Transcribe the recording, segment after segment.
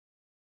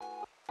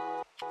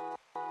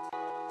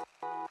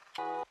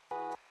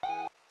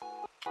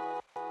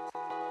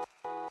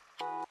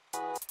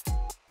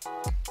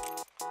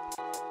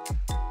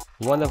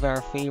One of our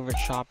favorite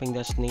shopping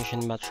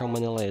destinations in Metro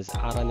Manila is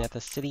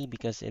Araneta City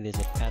because it is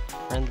a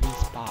pet-friendly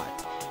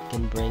spot. You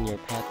can bring your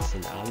pets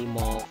in Ali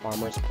Mall,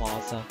 Farmers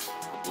Plaza,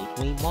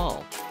 Gateway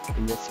Mall.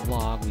 In this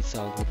vlog, we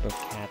saw a group of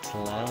cats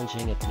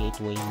lounging at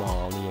Gateway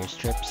Mall near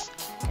strips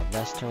of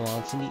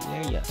restaurants in the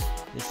area.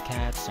 These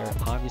cats are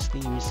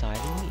obviously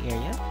residing in the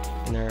area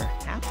and are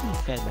happily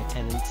fed by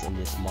tenants in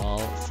this mall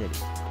city.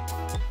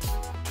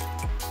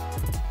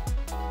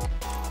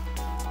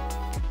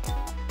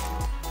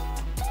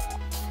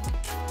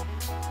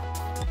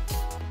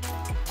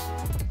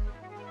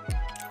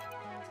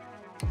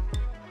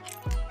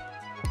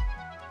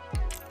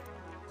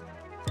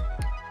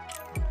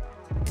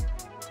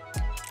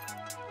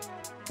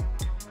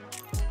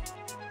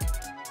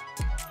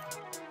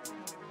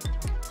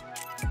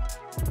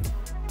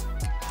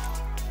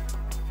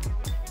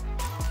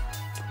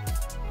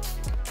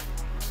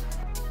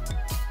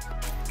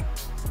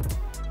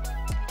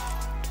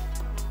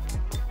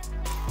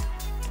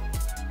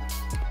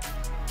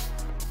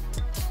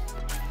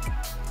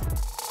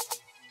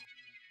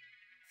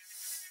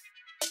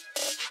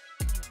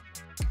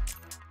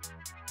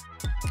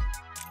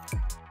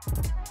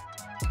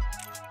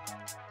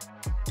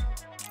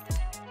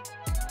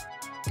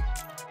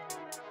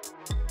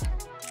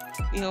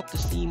 We hope to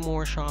see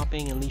more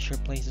shopping and leisure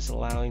places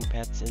allowing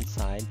pets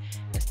inside,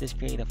 as this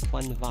create a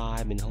fun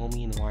vibe and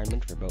homey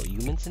environment for both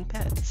humans and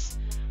pets.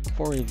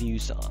 For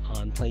reviews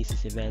on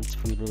places, events,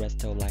 food, and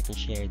resto, like and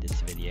share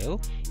this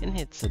video and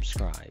hit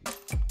subscribe.